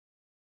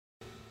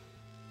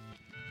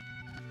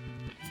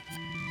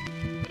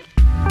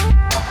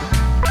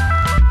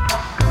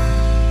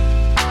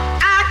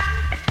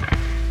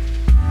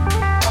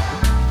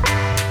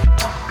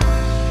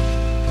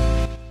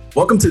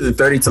Welcome to the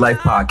 30 to Life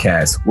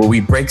podcast, where we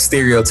break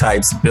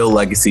stereotypes, build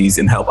legacies,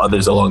 and help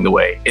others along the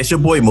way. It's your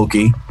boy,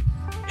 Mookie.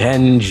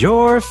 And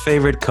your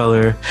favorite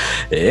color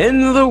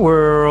in the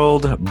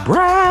world,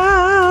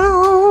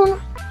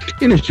 brown.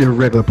 And it's your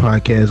regular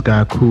podcast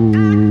guy,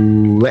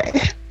 Cool.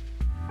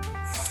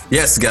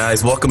 Yes,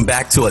 guys, welcome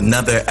back to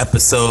another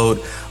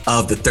episode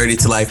of the 30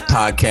 to Life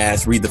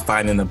podcast,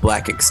 redefining the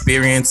Black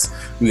experience.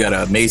 We got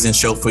an amazing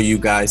show for you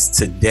guys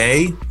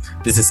today.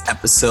 This is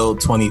episode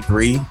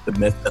 23, The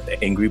Myth of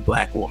the Angry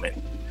Black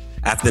Woman.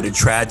 After the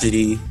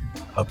tragedy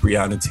of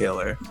Breonna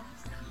Taylor,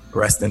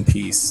 rest in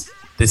peace,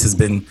 this has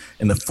been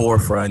in the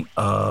forefront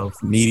of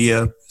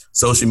media,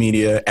 social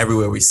media,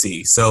 everywhere we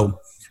see. So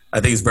I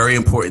think it's very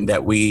important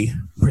that we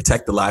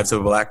protect the lives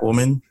of a Black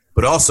woman,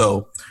 but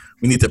also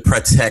we need to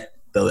protect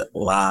the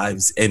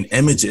lives and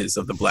images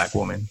of the Black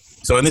woman.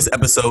 So in this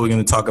episode, we're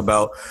going to talk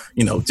about,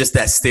 just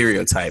that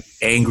stereotype,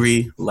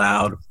 angry,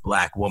 loud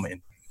Black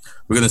woman.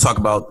 We're going to talk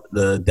about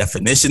the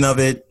definition of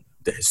it,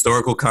 the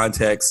historical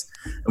context,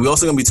 and we're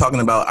also going to be talking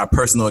about our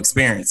personal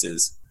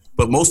experiences.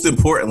 But most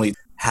importantly,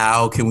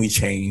 how can we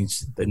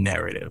change the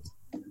narrative?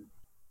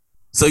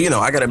 So,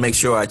 I got to make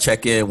sure I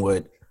check in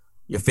with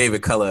your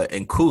favorite color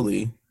and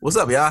Cooley. What's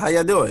up, y'all? How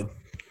y'all doing?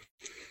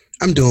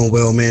 I'm doing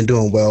well, man,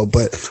 doing well.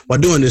 But while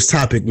doing this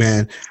topic,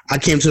 man, I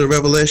came to the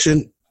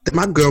revelation that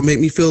my girl made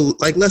me feel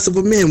like less of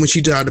a man when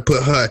she tried to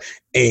put her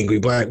angry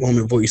Black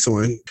woman voice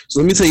on.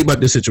 So let me tell you about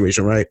this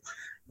situation, right?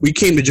 We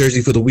came to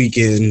Jersey for the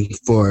weekend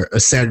for a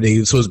Saturday. We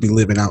were supposed to be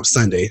living out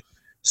Sunday.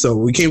 So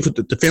we came for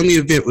the family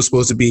event was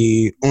supposed to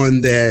be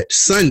on that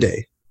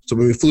Sunday. So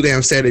when we flew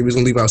down Saturday, we was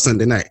going to leave out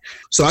Sunday night.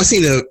 So I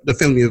seen the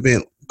family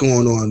event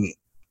going on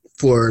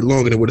for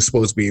longer than what it's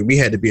supposed to be. We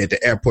had to be at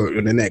the airport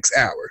in the next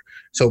hour.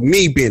 So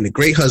me being the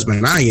great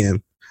husband I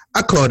am,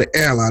 I called the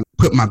airline,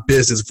 put my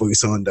business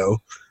voice on though.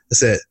 I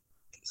said,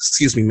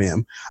 "Excuse me,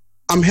 ma'am.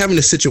 I'm having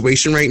a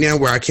situation right now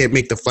where I can't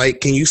make the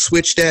flight. Can you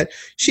switch that?"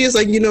 She is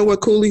like, "You know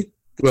what, Cooley?"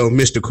 Well,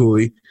 Mr.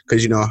 Cooley,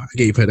 because, I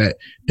gave her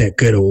that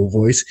good old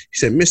voice. She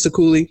said, "Mr.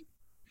 Cooley,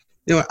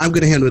 I'm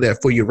going to handle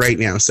that for you right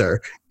now, sir.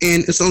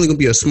 And it's only going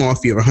to be a small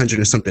fee of $100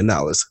 and something.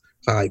 So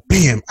I'm like,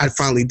 bam, I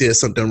finally did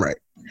something right.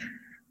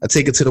 I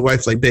take it to the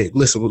wife like, "Babe,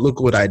 listen, look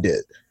what I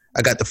did.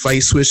 I got the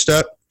flight switched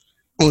up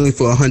only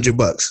for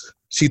 $100.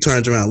 She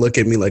turns around, look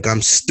at me like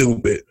I'm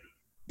stupid.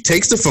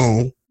 Takes the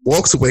phone,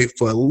 walks away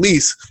for at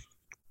least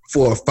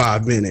 4 or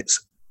 5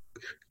 minutes.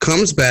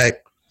 Comes back,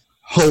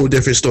 whole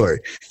different story.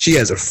 She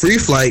has a free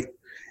flight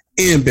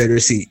and better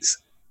seats.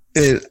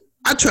 And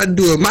I tried to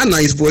do it my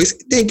nice voice,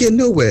 didn't get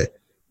nowhere.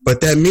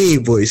 But that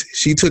mean voice,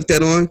 she took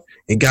that on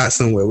and got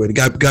somewhere with it.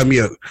 Got me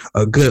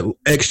a good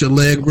extra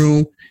leg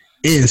room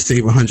and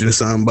save $100 and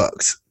something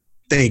bucks.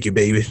 Thank you,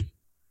 baby."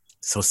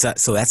 So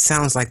that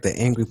sounds like the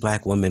angry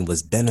Black woman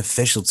was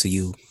beneficial to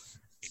you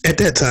at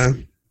that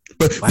time.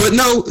 But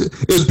no,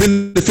 it was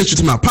beneficial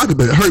to my pocket,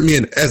 but it hurt me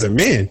as a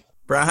man.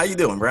 Brown, how you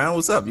doing, Brown?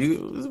 What's up?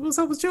 What's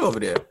up with you over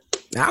there?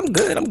 I'm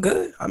good.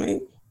 I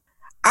mean,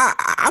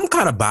 I'm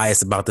kind of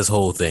biased about this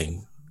whole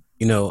thing.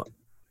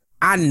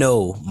 I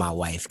know my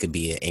wife could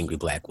be an angry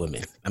Black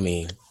woman. I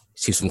mean,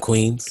 she's from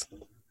Queens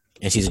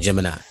and she's a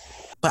Gemini.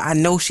 But I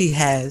know she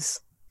has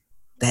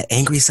that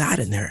angry side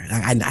in her.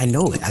 I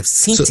know it. I've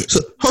seen it. So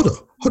hold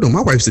on.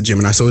 My wife's a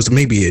Gemini, so it's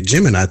maybe a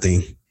Gemini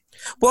thing.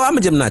 Well, I'm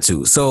a Gemini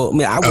too. So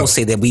I will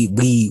say that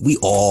we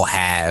all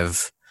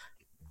have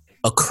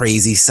a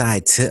crazy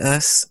side to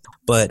us.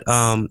 But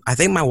I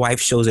think my wife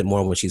shows it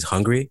more when she's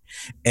hungry.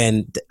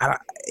 And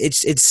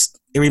it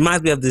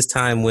reminds me of this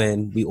time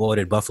when we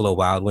ordered Buffalo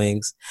Wild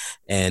Wings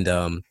and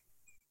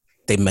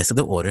they messed up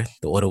the order.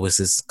 The order was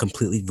just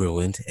completely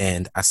ruined.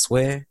 And I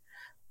swear,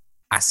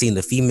 I seen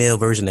the female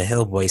version of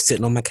Hellboy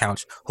sitting on my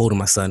couch holding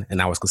my son,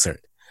 and I was concerned.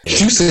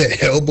 You said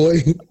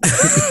Hellboy?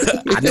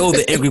 I know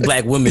the angry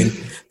Black woman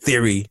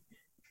theory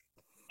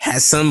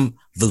has some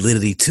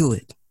validity to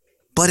it,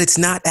 but it's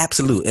not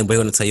absolute, and we're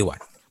going to tell you why.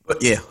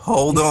 But yeah,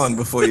 hold on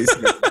before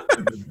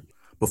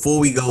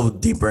we go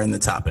deeper in the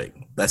topic.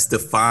 Let's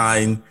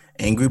define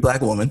angry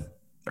Black woman,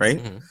 right?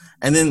 Mm-hmm.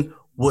 And then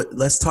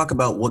let's talk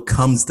about what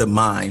comes to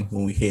mind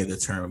when we hear the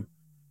term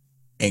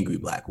angry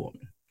Black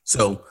woman.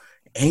 So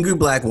angry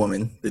Black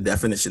woman, the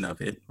definition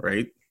of it,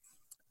 right,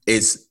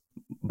 is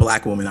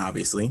Black woman,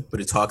 obviously, but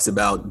it talks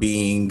about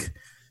being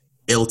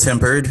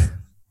ill-tempered,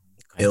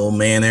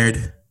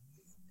 ill-mannered,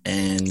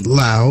 and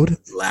loud.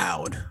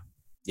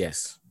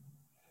 Yes.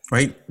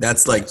 Right?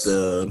 That's like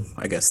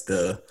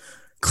the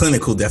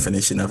clinical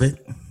definition of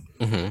it.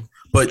 Mm-hmm.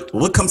 But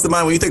what comes to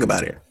mind when you think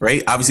about it,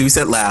 right? Obviously, we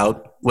said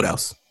loud. What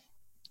else?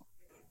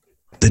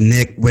 The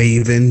neck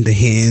waving, the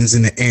hands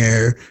in the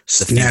air,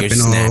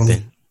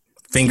 snapping.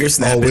 Finger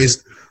snapping.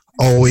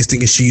 Always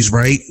thinking she's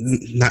right,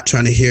 not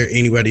trying to hear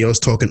anybody else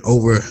talking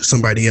over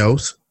somebody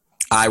else.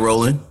 Eye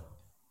rolling.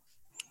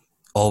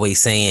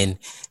 Always saying,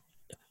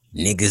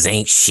 "Niggas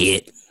ain't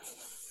shit."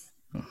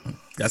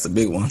 That's a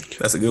big one.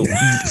 That's a good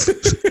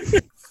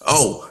one.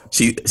 Oh,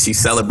 she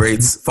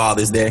celebrates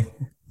Father's Day.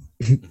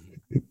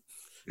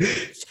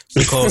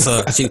 She calls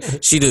her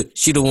she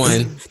the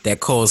one that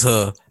calls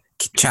her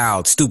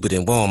child stupid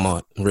in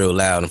Walmart real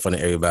loud in front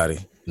of everybody,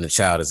 and the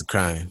child is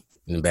crying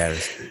and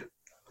embarrassed.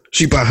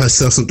 She bought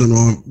herself something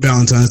on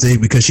Valentine's Day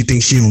because she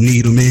thinks she don't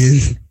need a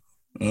man.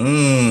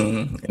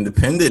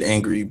 Independent,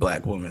 angry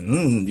black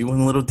woman. You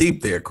went a little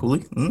deep there,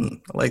 Cooley. I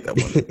like that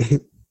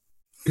one.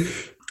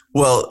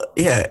 Well,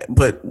 yeah,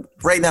 but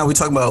right now we're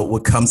talking about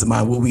what comes to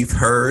mind, what we've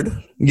heard.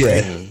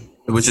 Yeah. Right?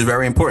 Which is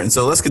very important.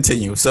 So let's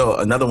continue. So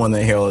another one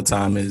that I hear all the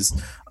time is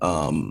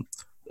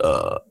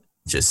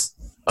just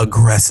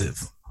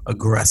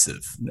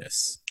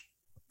aggressiveness,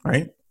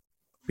 right?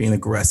 Being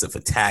aggressive,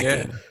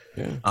 attacking.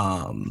 Yeah.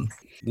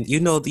 You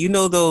know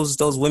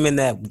those women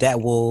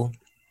that will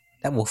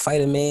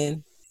fight a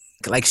man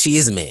like she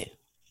is a man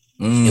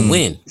and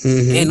win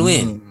and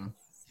win.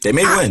 They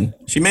may win.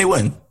 She may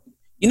win.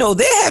 You know,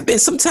 there have been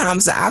some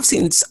times that I've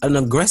seen an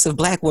aggressive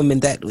black woman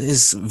that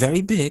is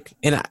very big,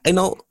 and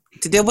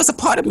there was a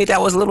part of me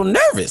that was a little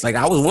nervous. Like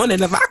I was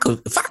wondering if I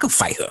could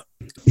fight her.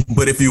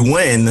 But if you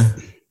win,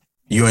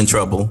 you're in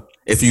trouble.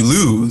 If you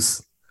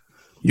lose,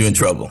 you're in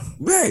trouble.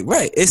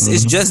 Right.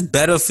 It's just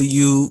better for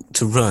you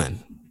to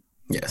run.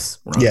 Yes.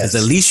 Because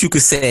at least you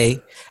could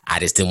say, I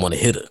just didn't want to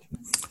hit her.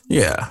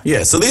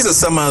 Yeah. So these are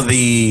some of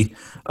the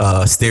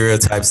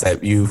stereotypes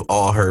that you've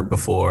all heard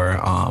before.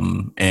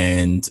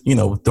 And,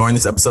 during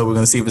this episode, we're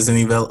going to see if there's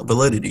any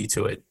validity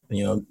to it.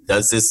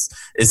 Is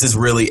this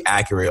really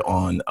accurate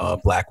on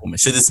black women?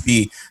 Should this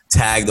be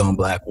tagged on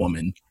black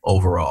women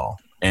overall?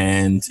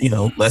 And,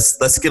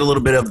 let's get a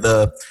little bit of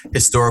the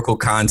historical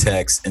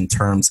context in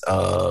terms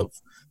of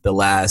the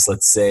last,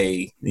 let's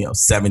say,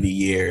 70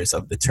 years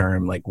of the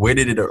term. Like, where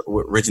did it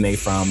originate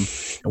from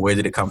and where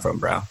did it come from,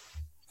 Brown?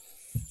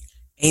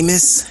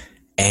 Amos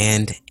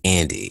and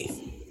Andy.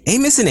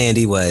 Amos and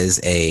Andy was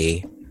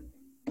a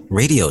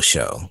radio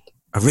show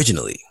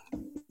originally,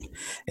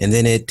 and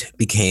then it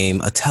became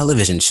a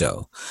television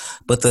show.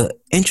 But the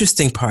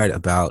interesting part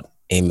about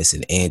Amos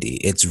and Andy,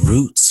 its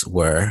roots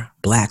were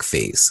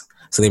blackface.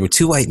 So they were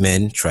two white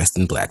men dressed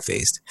in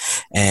blackface,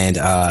 and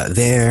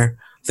their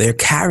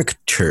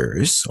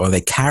characters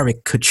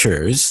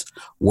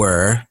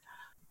were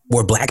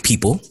black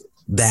people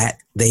that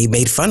they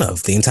made fun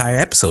of the entire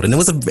episode. And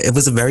it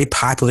was a very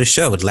popular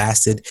show. It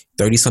lasted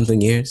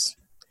 30-something years.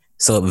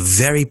 So a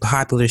very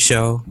popular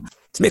show.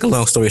 To make a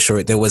long story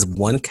short, there was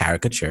one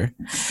caricature,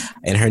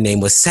 and her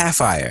name was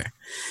Sapphire.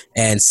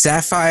 And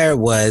Sapphire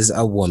was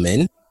a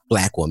woman,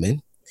 black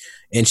woman,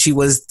 and she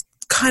was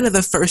kind of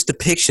the first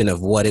depiction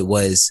of what it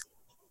was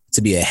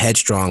to be a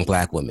headstrong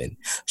black woman.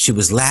 She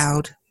was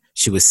loud,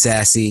 she was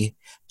sassy,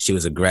 she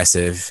was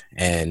aggressive,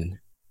 and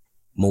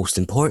most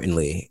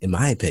importantly, in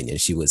my opinion,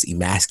 she was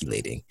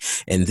emasculating.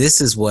 And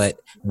this is what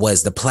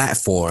was the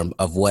platform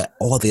of what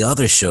all the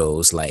other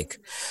shows like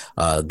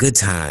Good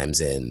Times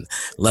and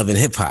Love and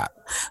Hip Hop,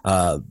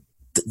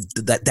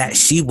 that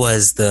she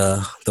was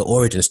the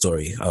origin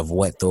story of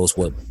what those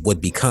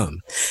would become.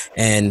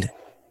 And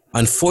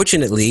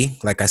unfortunately,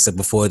 like I said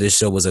before, this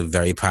show was a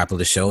very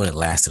popular show and it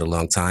lasted a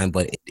long time.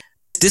 But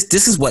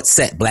this is what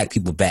set black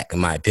people back, in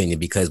my opinion,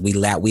 because we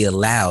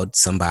allowed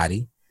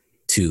somebody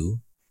to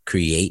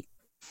create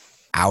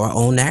our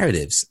own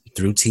narratives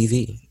through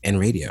TV and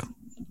radio.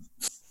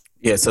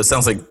 Yeah, so it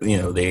sounds like,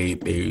 they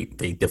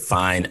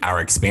define our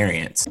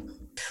experience.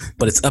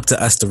 But it's up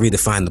to us to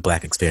redefine the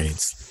black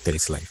experience. 30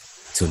 to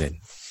Life. Tune in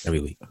every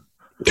week.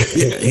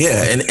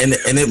 Yeah,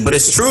 but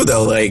it's true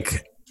though.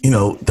 Like,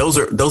 those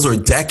are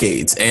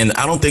decades, and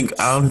I don't think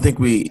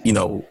we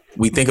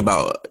think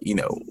about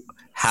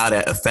how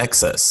that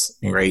affects us,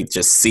 right?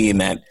 Just seeing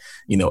that,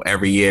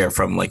 every year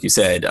from, like you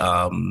said,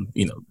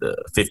 the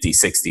 50s,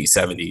 60s,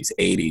 70s,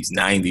 80s,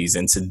 90s,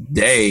 and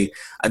today,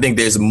 I think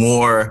there's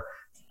more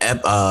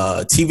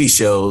TV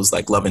shows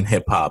like Love and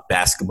Hip Hop,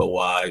 Basketball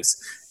Wives,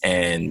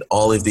 and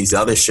all of these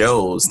other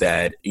shows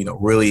that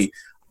really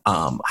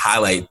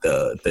highlight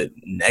the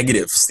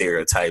negative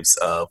stereotypes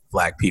of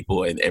black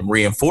people and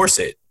reinforce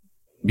it,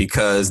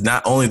 because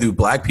not only do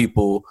black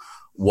people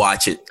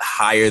watch it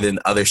higher than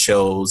other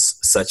shows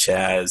such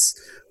as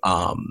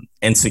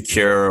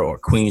Insecure or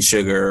Queen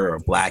Sugar or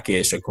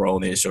Blackish or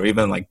Grownish or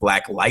even like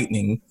Black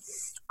Lightning,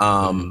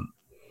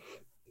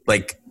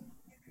 like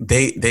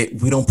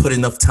we don't put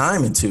enough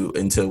time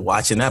into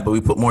watching that, but we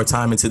put more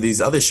time into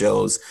these other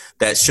shows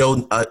that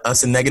show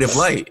us a negative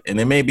light. And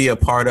it may be a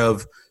part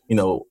of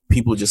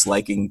people just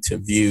liking to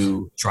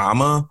view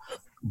drama,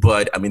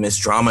 but I mean, there's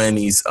drama in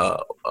these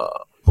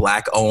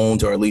black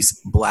owned or at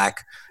least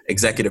black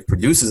executive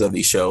producers of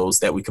these shows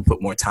that we could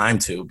put more time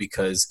to,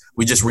 because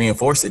we just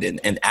reinforce it.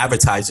 And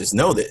advertisers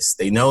know this.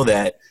 They know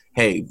that,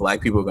 hey,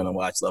 black people are going to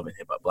watch Love and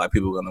Hip Hop. Black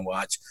people are going to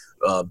watch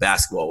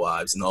Basketball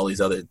Wives and all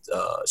these other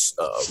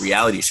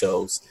reality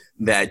shows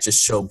that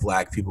just show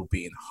black people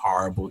being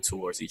horrible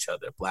towards each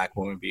other, black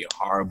women being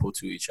horrible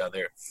to each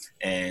other.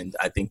 And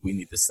I think we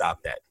need to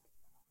stop that.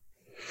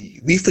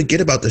 We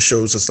forget about the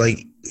shows. It's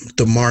like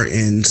the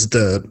Martins,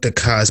 the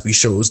Cosby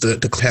shows, the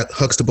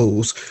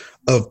Huxtables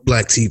of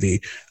black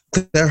TV.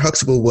 Claire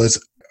Huxtable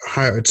was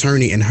her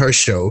attorney in her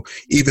show.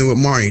 Even with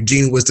Maury,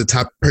 Jean was the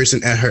top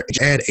person at her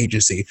ad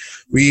agency.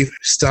 We've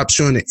stopped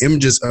showing the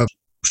images of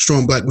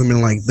strong black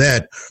women like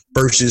that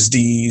versus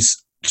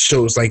these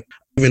shows like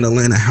even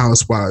Atlanta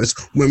Housewives,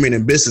 Women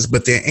in Business,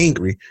 but they're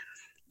angry.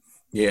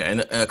 Yeah, and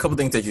a couple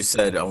things that you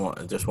said, I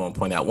just want to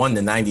point out. One, the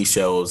 '90s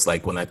shows,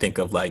 like when I think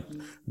of like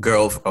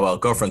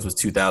Girlfriends was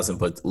 2000,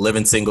 but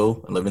Living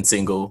Single,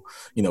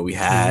 we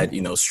had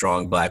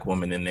strong black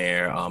women in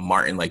there.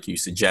 Martin, like you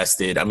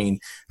suggested. I mean,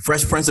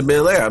 Fresh Prince of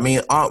Bel-Air. I mean,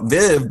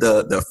 Viv,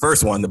 the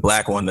first one, the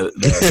black one, the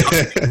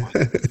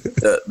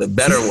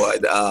better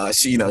one.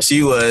 She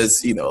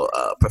was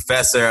a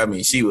professor. I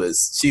mean, she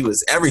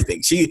was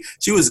everything. She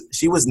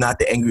was not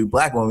the angry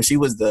black woman. She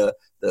was the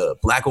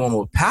black woman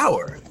with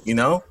power.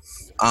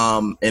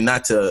 And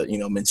not to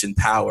mention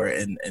power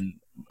and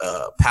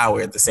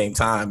power at the same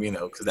time,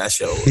 because that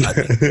show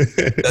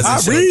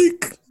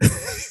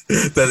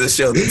doesn't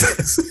show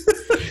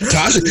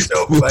Tasha.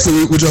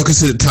 So would y'all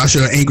consider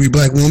Tasha an angry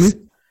black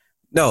woman?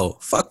 No,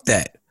 fuck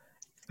that.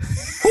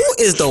 Who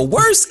is the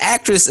worst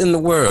actress in the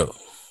world?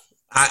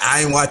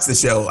 I ain't watched the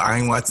show.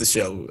 I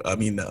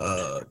mean,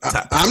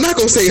 I'm not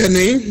gonna say her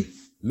name.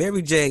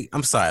 Mary J.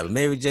 I'm sorry,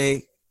 Mary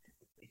J.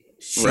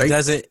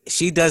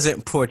 She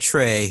doesn't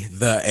portray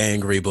the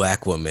angry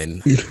black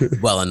woman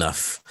well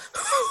enough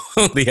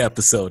on the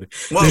episode.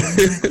 Well,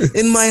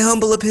 in my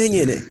humble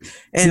opinion.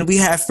 And we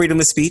have freedom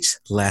of speech,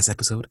 last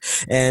episode.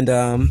 And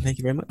thank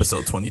you very much.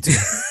 Episode 22.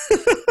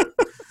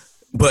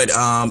 But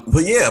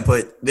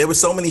there were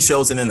so many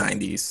shows in the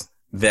 90s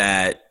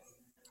that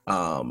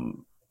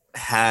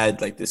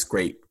had like this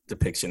great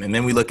depiction. And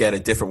then we look at A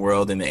Different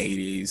World in the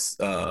 80s,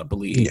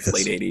 late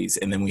 80s,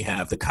 and then we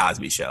have The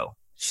Cosby Show.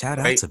 Shout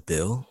out to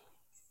Bill.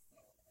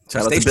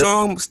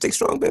 Stay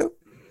strong, Bill.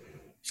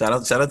 Shout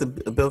out to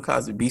Bill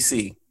Cosby,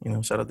 BC.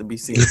 Shout out to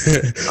BC.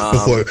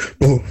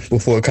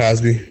 Before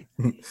Cosby.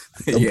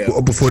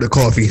 Yeah. Before the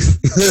coffee.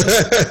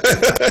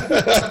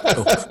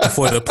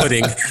 Before the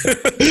pudding.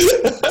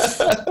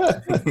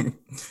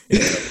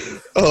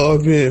 Oh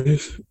man.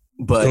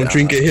 But don't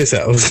drink at his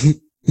house.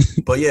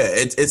 But yeah,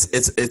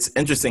 it's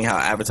interesting how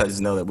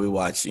advertisers know that we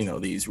watch,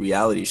 these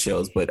reality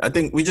shows. But I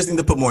think we just need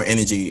to put more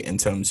energy in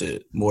terms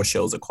of more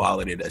shows of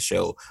quality that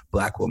show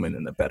black women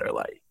in a better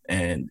light.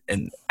 And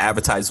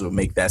advertisers will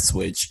make that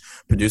switch.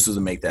 Producers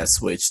will make that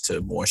switch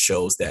to more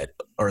shows that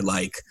are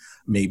like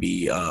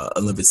maybe A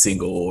Living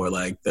Single or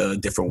like The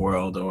Different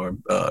World or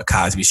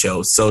Cosby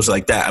Show, shows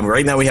like that. I mean,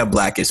 right now we have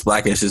Blackish.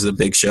 Blackish is a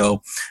big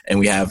show, and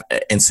we have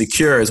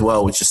Insecure as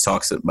well, which just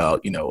talks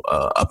about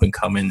up and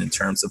coming in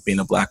terms of being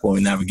a black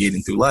woman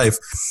navigating through life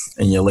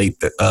in your late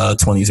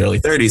 20s, early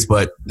 30s.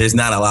 But there's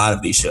not a lot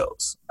of these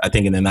shows. I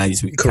think in the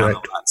 90s we could count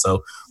a lot.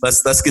 So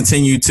let's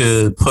continue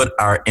to put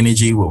our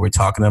energy where we're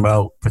talking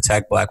about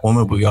protect black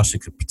women, but we also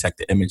could protect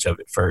the image of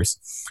it first.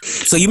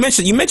 So you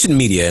mentioned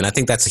media, and I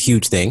think that's a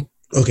huge thing.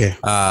 Okay.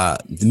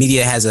 The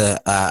media has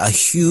a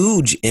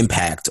huge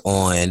impact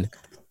on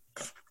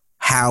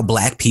how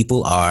black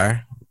people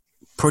are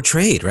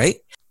portrayed, right?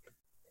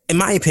 In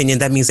my opinion,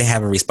 that means they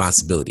have a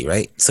responsibility,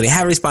 right? So they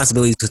have a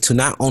responsibility to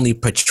not only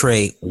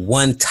portray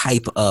one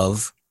type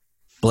of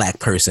black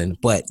person,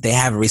 but they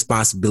have a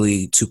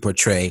responsibility to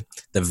portray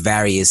the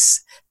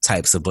various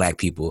types of black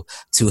people,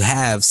 to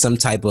have some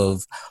type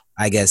of,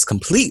 I guess,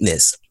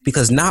 completeness,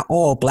 because not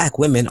all black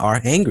women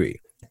are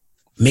angry.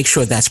 Make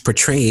sure that's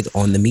portrayed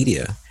on the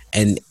media,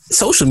 and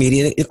social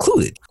media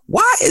included.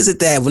 Why is it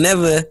that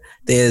whenever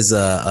there's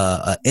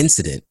a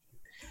incident,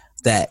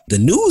 that the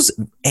news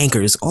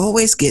anchors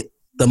always get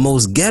the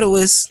most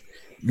ghettoest,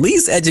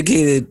 least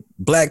educated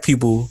black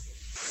people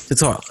to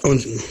talk?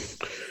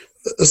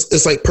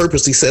 It's like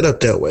purposely set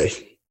up that way.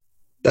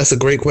 That's a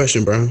great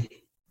question, bro.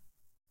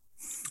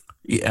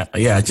 Yeah.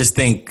 I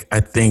think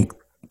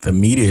the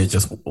media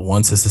just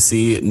wants us to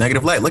see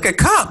negative light. Look at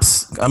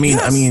Cops. I mean,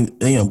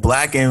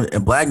 black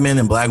men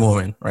and black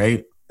women,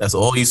 right? That's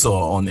all you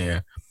saw on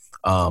there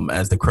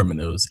as the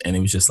criminals. And it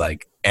was just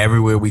like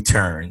everywhere we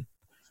turn,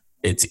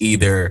 it's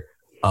either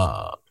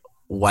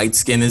white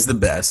skin is the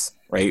best,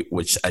 right?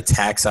 Which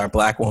attacks our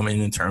black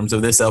women in terms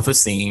of their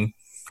self-esteem,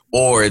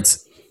 or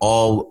it's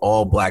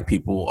all black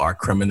people are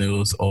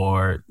criminals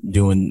or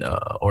doing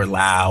or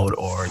loud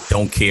or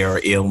don't care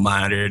or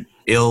ill-mannered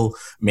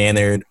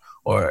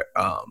or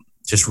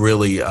just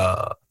really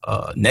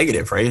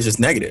negative, right? It's just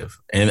negative.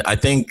 And I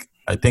think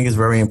it's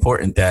very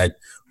important that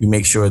we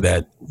make sure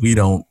that we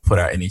don't put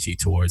our energy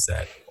towards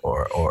that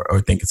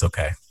or think it's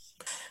okay.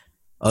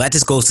 Well, that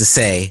just goes to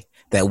say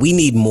that we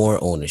need more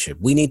ownership.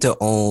 We need to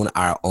own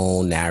our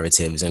own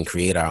narratives and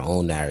create our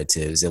own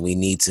narratives. And we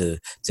need to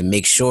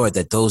make sure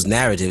that those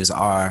narratives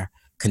are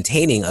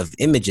containing of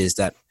images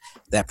that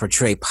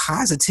portray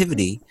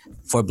positivity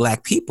for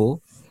black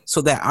people,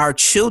 so that our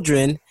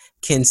children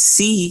can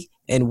see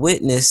and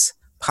witness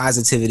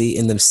positivity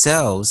in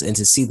themselves, and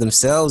to see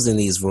themselves in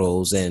these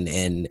roles,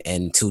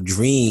 and to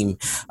dream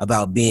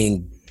about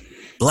being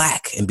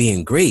black and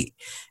being great.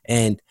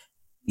 And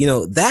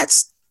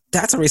that's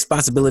a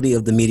responsibility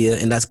of the media,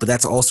 but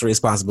that's also a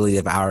responsibility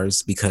of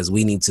ours, because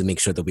we need to make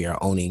sure that we are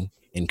owning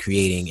and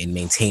creating and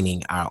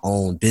maintaining our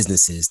own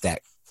businesses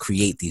that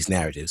create these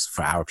narratives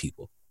for our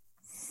people.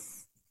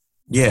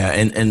 Yeah,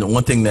 and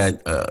one thing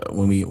that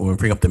when we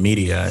bring up the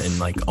media and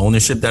like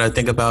ownership that I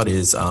think about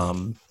is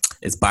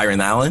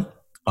Byron Allen,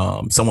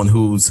 someone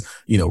who's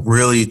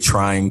really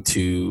trying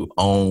to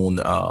own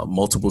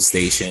multiple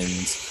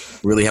stations,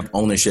 really have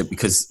ownership,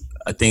 because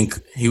I think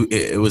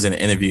it was an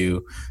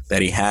interview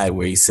that he had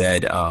where he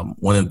said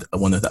one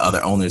of the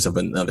other owners of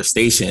another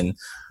station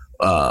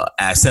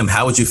asked him,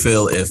 "How would you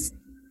feel if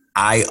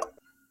I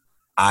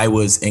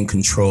was in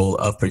control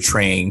of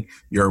portraying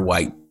your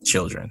white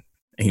children?"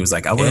 And he was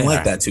like, "I wouldn't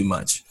like that too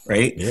much."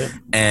 Right. Yeah.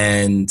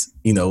 And,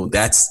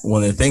 that's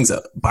one of the things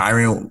that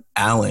Byron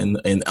Allen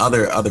and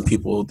other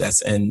people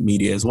that's in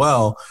media as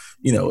well,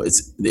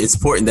 it's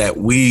important that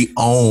we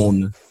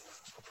own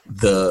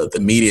the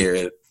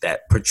media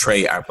that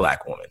portray our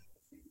Black women.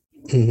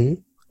 Mm-hmm.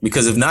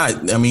 Because if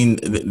not, I mean,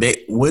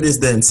 what is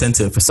the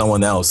incentive for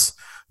someone else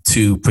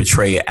to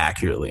portray it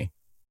accurately?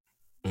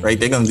 Right.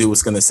 They're going to do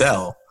what's going to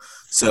sell.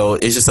 So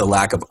it's just a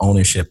lack of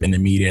ownership in the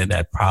media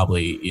that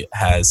probably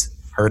has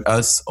hurt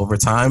us over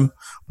time.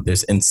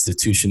 There's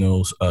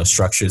institutional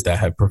structures that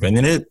have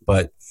prevented it.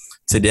 But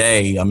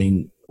today, I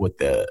mean, with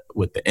the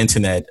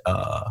internet,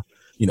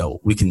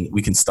 we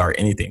can start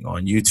anything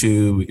on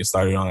YouTube. We can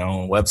start it on our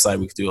own website.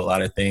 We can do a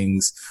lot of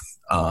things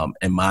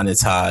and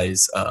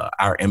monetize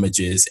our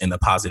images in a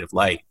positive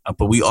light.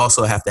 But we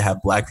also have to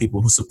have Black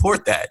people who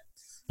support that.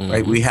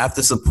 Right, we have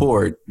to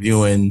support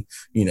viewing,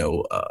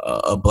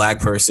 a Black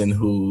person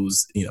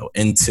who's,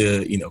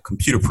 into,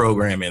 computer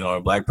programming, or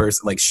a Black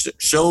person like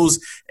shows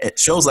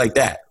like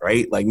that,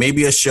 right? Like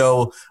maybe a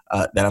show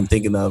that I'm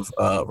thinking of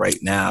right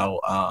now,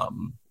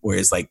 where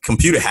it's like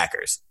computer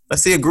hackers.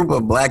 Let's say a group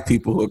of Black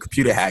people who are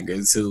computer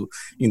hackers who,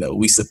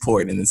 we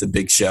support, and it's a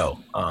big show.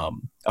 I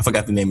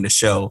forgot the name of the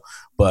show,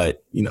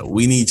 but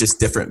we need just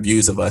different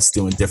views of us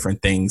doing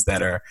different things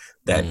that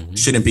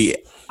shouldn't be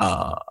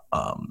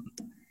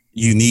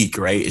unique,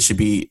 right? It should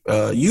be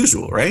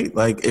usual, right?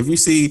 Like if you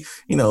see,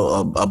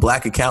 a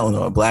Black accountant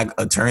or a Black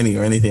attorney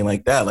or anything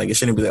like that, like it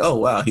shouldn't be like, oh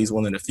wow, he's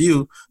one of the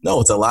few.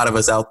 No, it's a lot of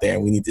us out there,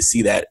 and we need to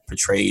see that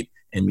portrayed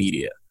in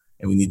media,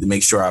 and we need to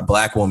make sure our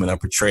Black women are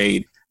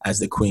portrayed as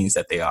the queens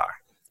that they are,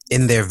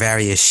 in their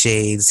various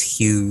shades,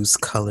 hues,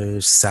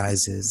 colors,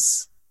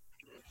 sizes.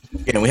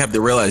 Yeah, and we have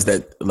to realize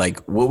that like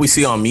what we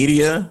see on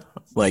media,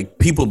 like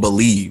people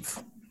believe.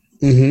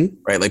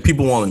 Right, like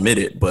people won't admit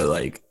it, but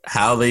like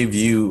how they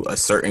view a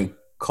certain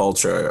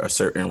culture, a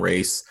certain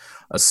race,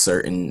 a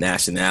certain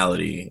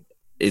nationality,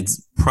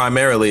 it's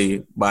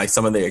primarily by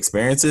some of their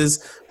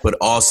experiences, but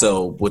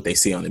also what they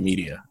see on the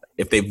media.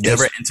 If they've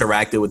never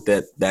interacted with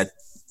that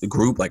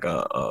group, like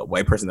a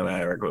white person never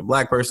interacted with a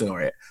Black person,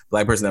 or a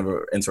Black person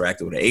never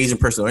interacted with an Asian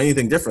person, or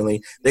anything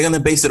differently, they're gonna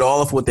base it all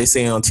off what they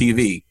see on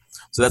TV.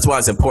 So that's why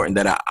it's important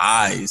that our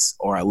eyes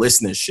or our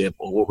listenership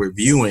or what we're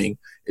viewing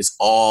is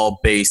all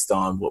based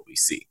on what we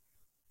see.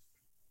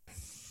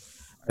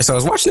 So I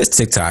was watching this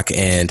TikTok,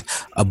 and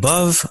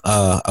above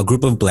a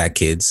group of Black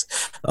kids,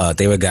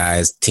 they were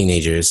guys,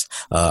 teenagers,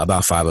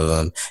 about 5 of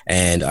them,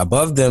 and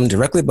above them,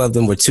 directly above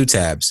them, were two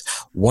tabs.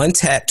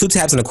 Two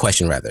tabs and a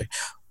question, rather.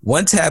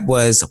 One tab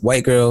was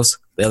white girls,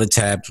 the other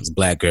tab was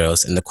Black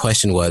girls, and the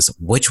question was,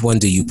 which one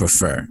do you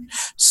prefer?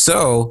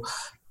 So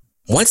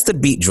once the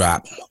beat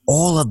dropped,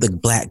 all of the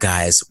Black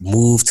guys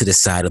moved to the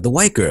side of the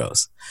white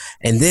girls.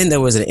 And then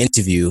there was an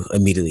interview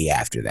immediately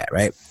after that,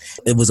 right?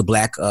 It was a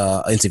Black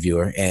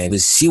interviewer,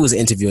 and she was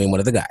interviewing one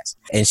of the guys.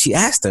 And she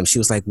asked him, she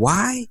was like,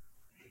 why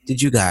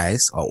did you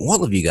guys, or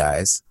all of you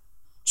guys,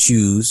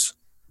 choose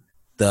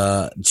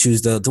the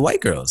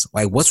white girls?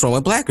 Like, what's wrong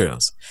with Black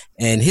girls?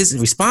 And his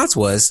response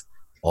was,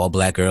 all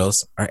Black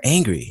girls are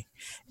angry.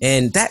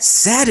 And that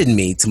saddened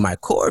me to my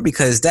core,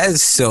 because that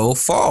is so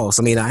false.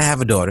 I mean, I have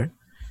a daughter,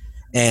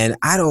 and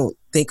I don't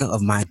think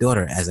of my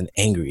daughter as an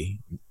angry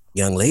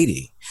young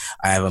lady.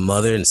 I have a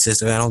mother and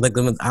sister, and I don't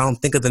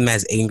think of them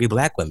as angry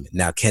Black women.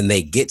 Now, can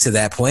they get to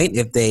that point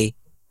if they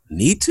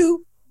need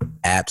to?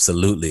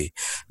 Absolutely.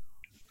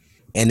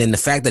 And then the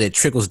fact that it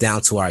trickles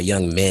down to our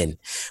young men,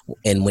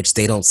 in which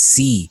they don't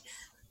see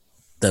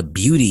the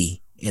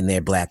beauty in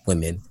their Black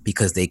women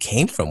because they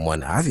came from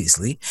one,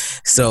 obviously.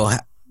 So,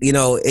 we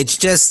have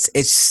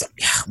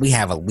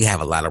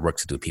a lot of work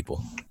to do,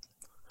 people.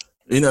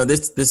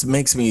 This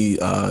makes me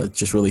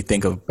just really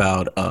think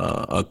about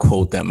a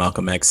quote that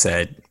Malcolm X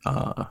said,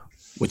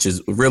 which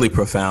is really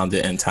profound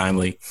and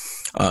timely.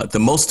 The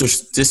most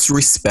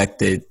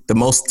disrespected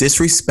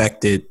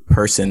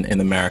person in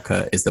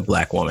America is the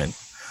Black woman.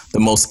 The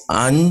most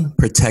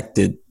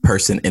unprotected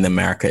person in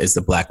America is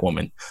the Black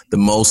woman. The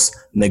most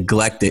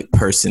neglected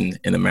person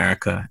in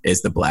America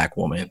is the Black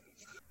woman.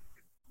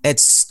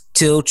 It's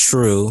still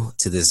true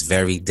to this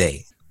very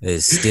day.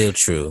 It's still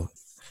true.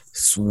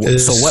 So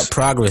what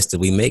progress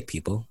did we make,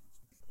 people?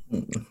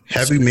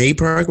 Have we made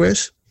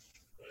progress?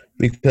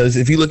 Because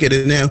if you look at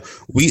it now,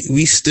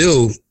 we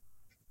still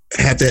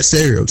have that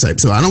stereotype.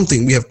 So I don't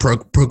think we have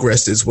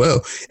progressed as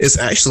well. It's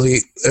actually,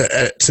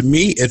 to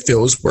me, it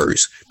feels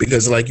worse,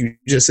 because like you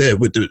just said,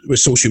 with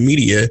social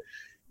media,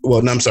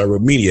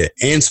 with media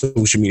and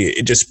social media,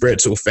 it just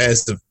spread so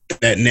fast of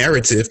that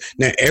narrative.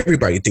 Now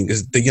everybody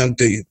thinks the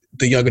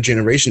the younger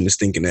generation is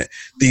thinking that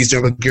these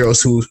younger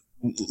girls who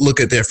look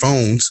at their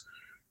phones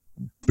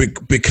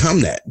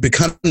become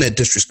that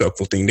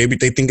disrespectful thing. They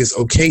think it's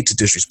okay to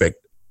disrespect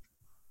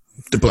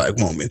the black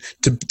woman.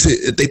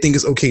 They think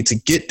it's okay to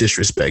get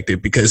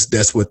disrespected because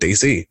that's what they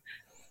see.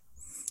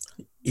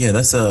 Yeah,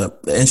 that's a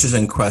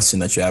interesting question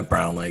that you have,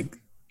 Brown. Like,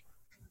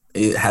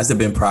 has there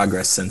been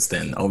progress since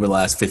then over the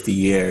last 50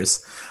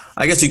 years?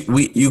 I guess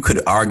you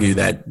could argue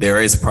that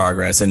there is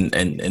progress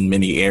in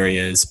many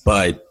areas,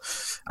 but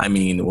I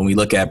mean, when we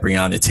look at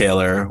Breonna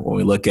Taylor, when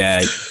we look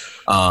at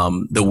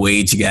the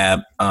wage gap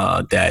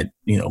that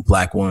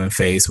black women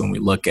face, when we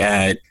look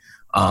at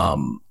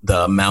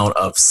the amount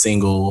of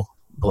single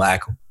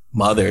black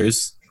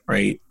mothers,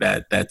 right,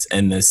 that's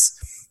in this,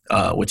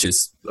 which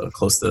is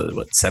close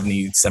to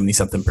 70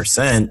 something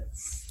percent.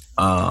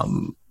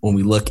 When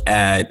we look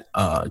at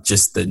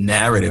just the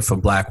narrative for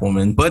black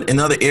women, but in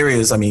other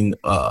areas, I mean,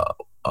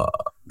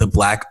 the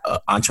black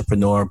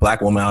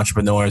woman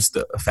entrepreneur is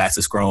the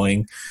fastest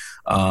growing.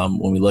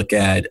 When we look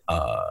at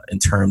in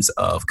terms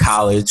of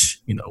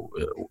college,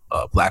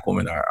 black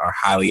women are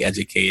highly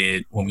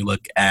educated. When we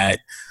look at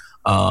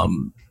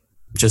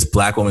just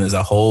black women as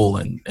a whole,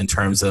 and in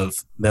terms of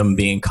them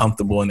being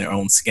comfortable in their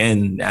own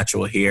skin,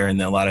 natural hair, and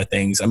a lot of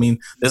things. I mean,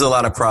 there's a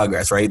lot of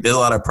progress, right? There's a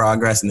lot of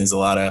progress, and there's a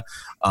lot of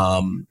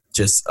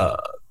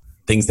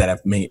things that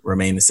have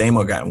remained the same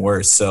or gotten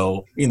worse.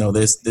 So,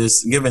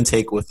 there's give and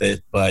take with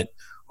it, but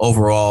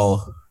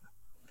overall,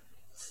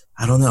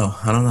 I don't know.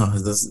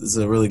 This is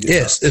a really good.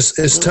 Yes,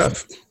 it's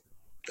tough.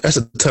 That's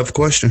a tough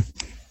question.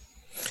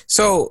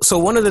 So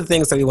one of the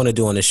things that we want to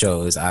do on the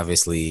show is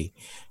obviously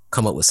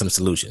come up with some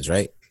solutions,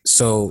 right?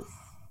 So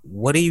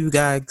what do you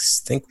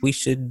guys think we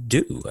should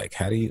do? Like,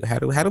 how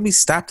do we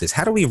stop this?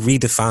 How do we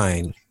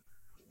redefine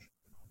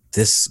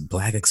this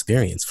black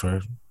experience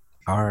for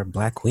our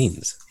black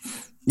queens?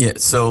 Yeah,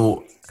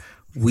 so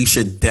we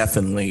should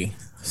definitely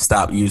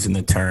stop using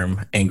the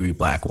term angry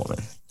black woman.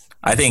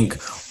 I think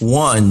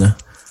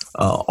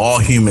all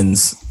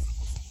humans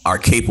are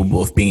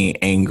capable of being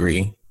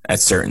angry at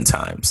certain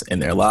times in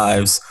their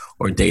lives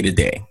or day to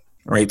day,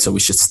 right? So we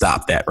should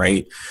stop that,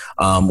 right?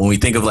 When we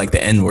think of like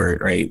the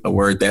N-word, right? A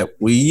word that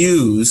we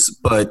use,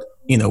 but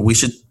we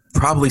should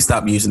probably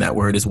stop using that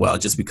word as well,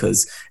 just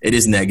because it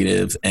is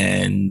negative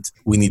and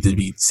we need to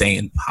be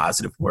saying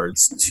positive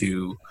words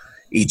to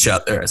each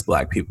other as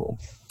black people.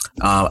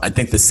 I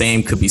think the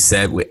same could be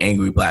said with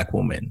angry black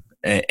woman.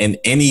 In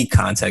any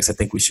context, I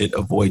think we should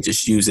avoid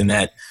just using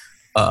that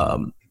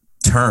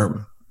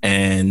term.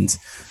 And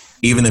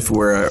even if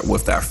we're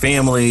with our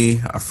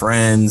family, our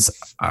friends,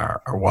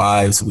 our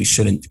wives, we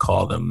shouldn't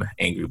call them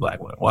angry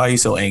black women. Why are you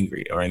so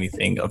angry, or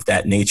anything of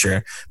that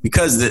nature?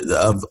 Because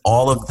of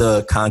all of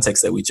the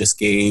context that we just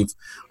gave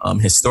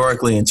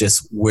historically, and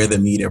just where the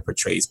media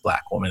portrays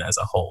black women as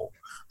a whole.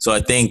 So I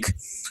think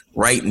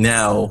right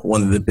now,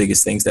 one of the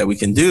biggest things that we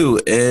can do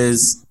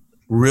is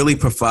really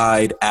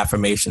provide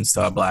affirmations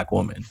to our black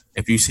woman.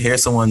 If you hear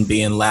someone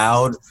being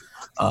loud,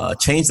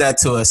 change that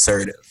to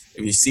assertive.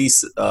 If you see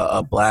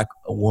a black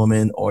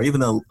woman, or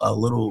even a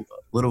little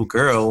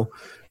girl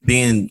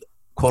being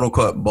quote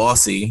unquote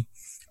bossy,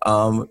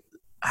 how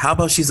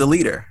about she's a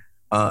leader?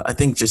 I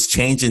think just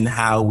changing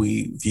how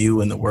we view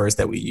and the words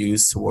that we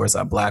use towards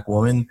our black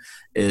woman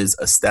is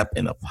a step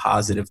in a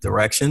positive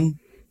direction.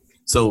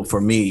 So for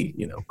me,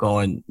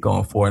 going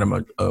forward, I'm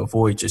gonna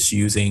avoid just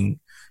using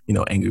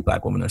angry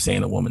black woman, or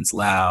saying a woman's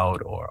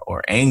loud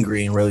or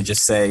angry, and really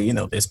just say,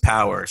 there's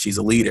power. She's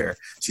a leader.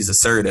 She's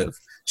assertive.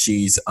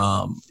 She's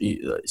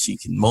she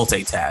can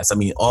multitask. I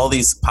mean, all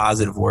these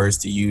positive words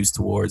to use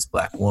towards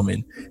black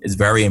women is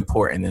very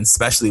important, and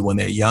especially when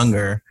they're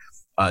younger,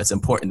 it's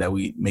important that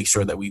we make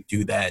sure that we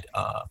do that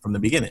from the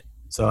beginning.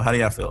 So, how do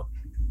y'all feel?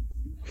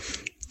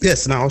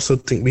 Yes, and I also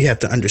think we have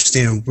to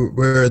understand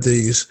where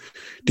these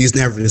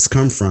narratives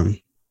come from,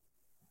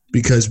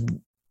 because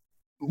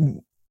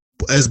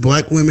as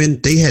black women,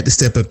 they had to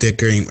step up their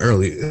game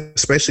early,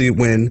 especially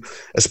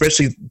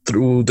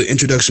through the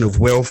introduction of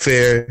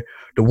welfare,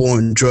 the war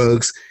on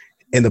drugs,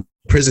 and the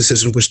prison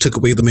system, which took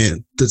away the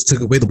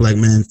black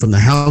man from the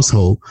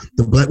household.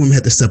 The black woman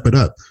had to step it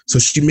up. So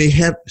she may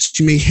have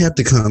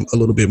to become a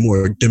little bit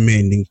more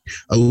demanding,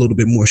 a little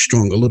bit more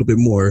strong, a little bit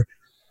more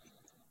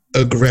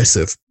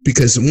aggressive,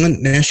 because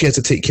now she has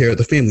to take care of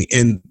the family,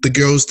 and the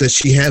girls that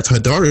she has, her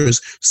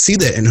daughters, see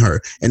that in her,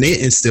 and they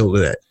instill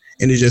that,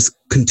 and it just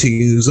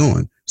continues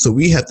on. So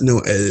we have to know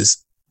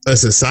as a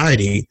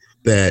society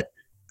that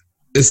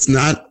it's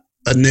not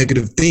a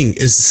negative thing.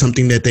 It's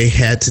something that they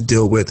had to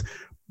deal with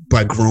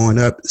by growing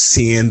up,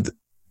 seeing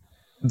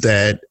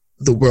that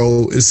the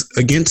world is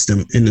against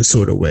them in a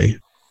sort of way.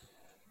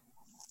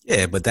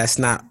 Yeah, but that's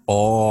not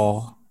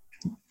all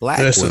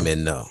black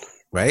women, though,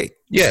 right?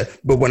 Yeah,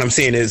 but what I'm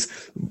saying is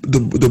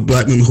the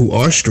black women who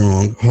are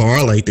strong, who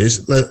are like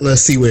this,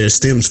 let's see where it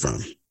stems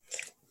from.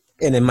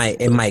 And it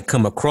might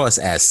come across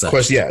as such. Of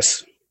course,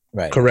 yes.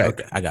 Right. Correct.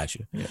 Okay, I got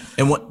you. Yeah.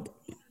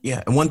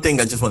 And one thing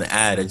I just want to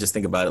add, I just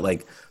think about it,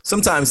 like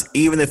sometimes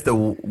even if the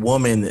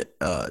woman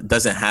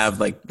doesn't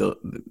have like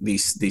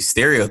these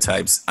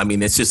stereotypes, I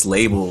mean, it's just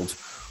labeled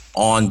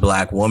on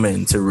Black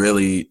women to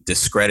really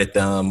discredit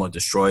them or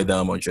destroy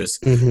them or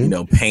just,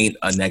 paint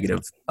a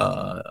negative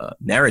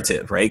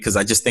narrative, right? Because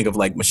I just think of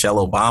like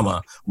Michelle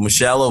Obama.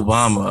 Michelle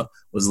Obama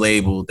was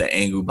labeled the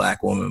angry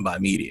Black woman by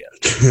media.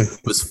 It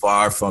was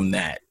far from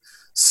that.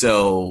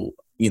 So,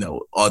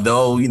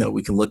 although,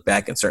 we can look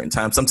back at certain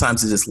times,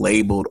 sometimes it's just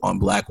labeled on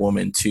Black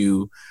women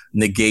to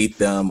negate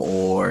them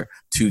or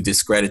to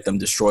discredit them,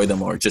 destroy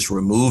them, or just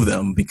remove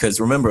them. Because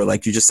remember,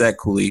 like you just said,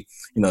 Cooley,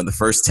 the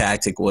first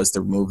tactic was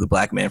to remove the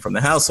Black man from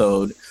the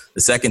household.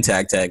 The second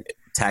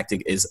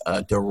tactic is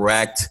a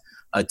direct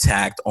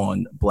attack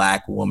on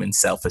Black woman's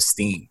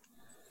self-esteem.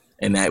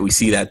 And that we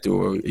see that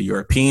through a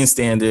European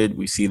standard.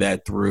 We see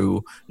that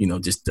through,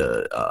 just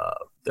the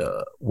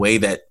way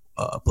that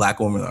Black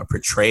women are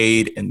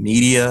portrayed in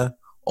media,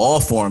 all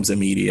forms of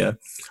media.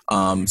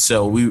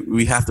 So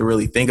we have to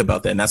really think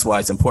about that. And that's why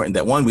it's important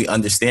that, one, we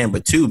understand,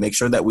 but two, make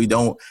sure that we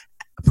don't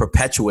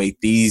perpetuate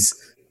this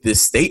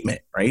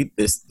statement, right?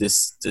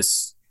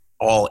 This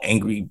all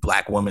angry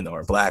Black women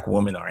or Black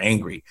women are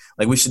angry.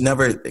 Like, we should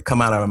never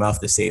come out of our mouth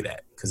to say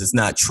that, because it's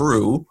not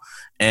true.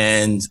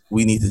 And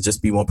we need to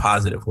just be more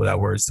positive with our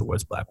words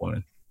towards Black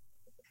women.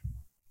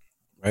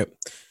 Right.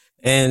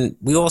 And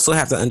we also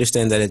have to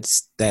understand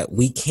that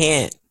we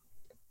can't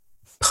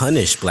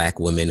punish Black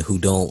women who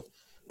don't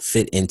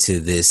fit into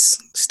this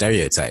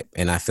stereotype.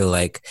 And I feel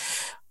like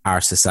our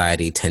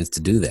society tends to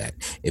do that.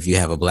 If you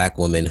have a Black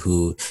woman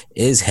who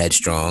is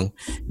headstrong,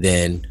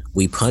 then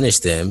we punish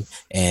them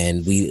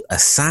and we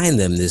assign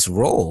them this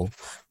role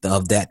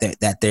of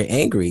that they're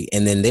angry.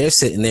 And then they're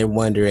sitting there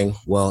wondering,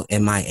 well,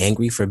 am I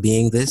angry for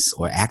being this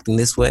or acting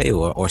this way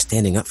or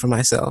standing up for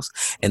myself?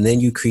 And then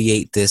you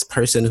create this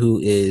person who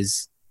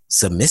is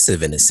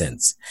submissive in a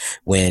sense,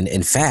 when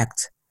in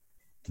fact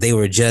they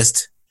were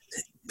just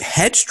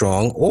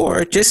headstrong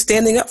or just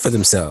standing up for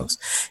themselves.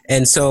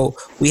 And so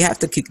we have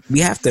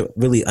to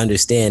really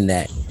understand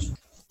that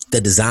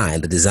the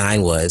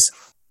design was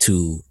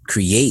to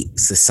create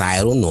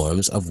societal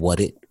norms of what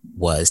it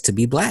was to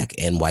be Black,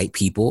 and white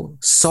people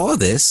saw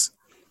this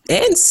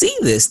and see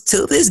this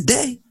till this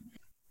day.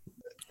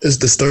 It's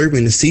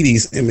disturbing to see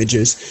these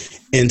images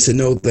and to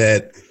know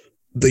that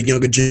the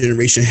younger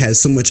generation has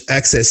so much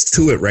access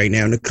to it right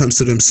now, and it comes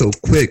to them so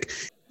quick.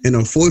 And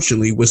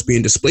unfortunately, what's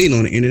being displayed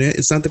on the internet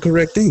is not the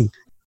correct thing.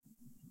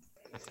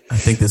 I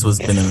think this was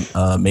been an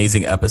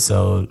amazing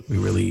episode. We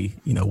really,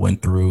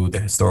 went through the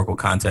historical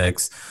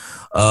context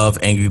of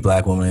angry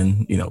Black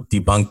women,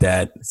 debunked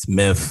that it's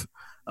myth,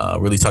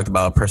 really talked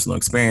about personal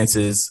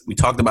experiences. We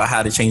talked about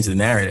how to change the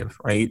narrative,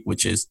 right?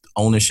 Which is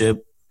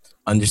ownership,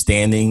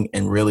 understanding,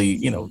 and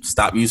really,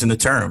 stop using the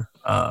term.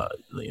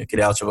 Get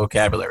out your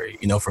vocabulary.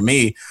 For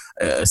me,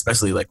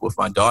 especially like with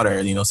my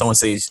daughter, someone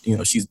says,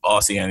 she's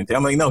bossy or anything.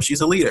 I'm like, no,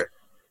 she's a leader,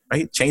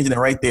 right? Changing it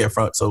right there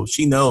front. So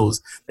she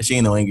knows that she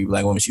ain't no angry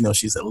Black woman. She knows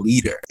she's a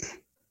leader.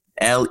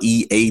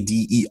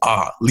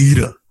 Leader,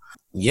 leader.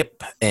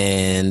 Yep.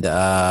 And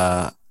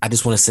I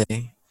just want to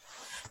say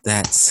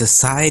that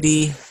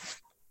society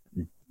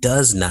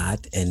does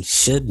not and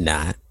should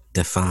not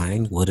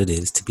define what it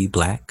is to be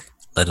Black,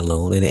 let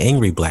alone an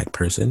angry Black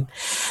person.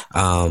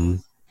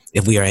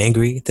 If we are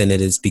angry, then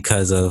it is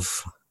because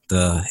of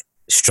the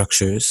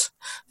structures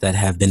that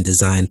have been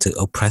designed to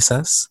oppress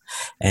us.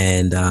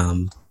 And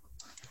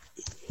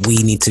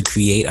we need to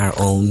create our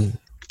own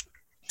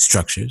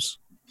structures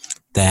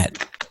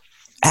that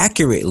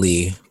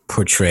accurately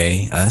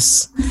portray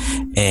us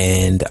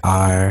and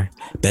are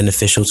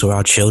beneficial to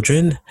our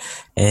children.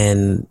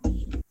 And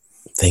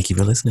thank you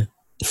for listening.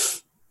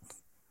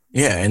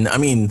 Yeah, and I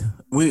mean,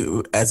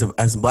 we as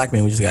a Black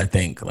man, we just got to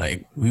think,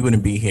 like, we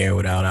wouldn't be here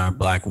without our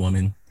Black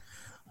woman.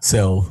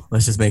 So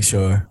let's just make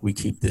sure we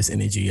keep this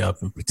energy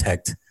up and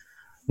protect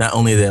not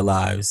only their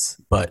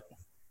lives, but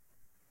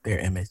their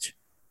image.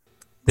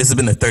 This has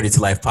been the 30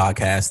 to Life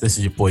podcast. This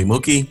is your boy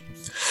Mookie.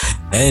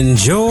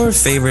 And your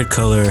favorite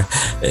color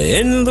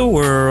in the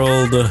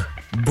world,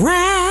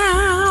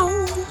 brown.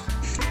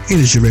 It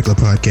is your regular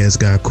podcast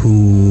guy,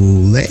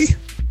 Kool-Aid.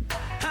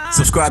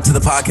 Subscribe to the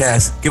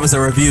podcast. Give us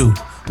a review.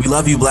 We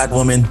love you, Black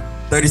woman.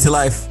 30 to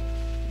Life.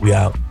 We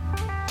out.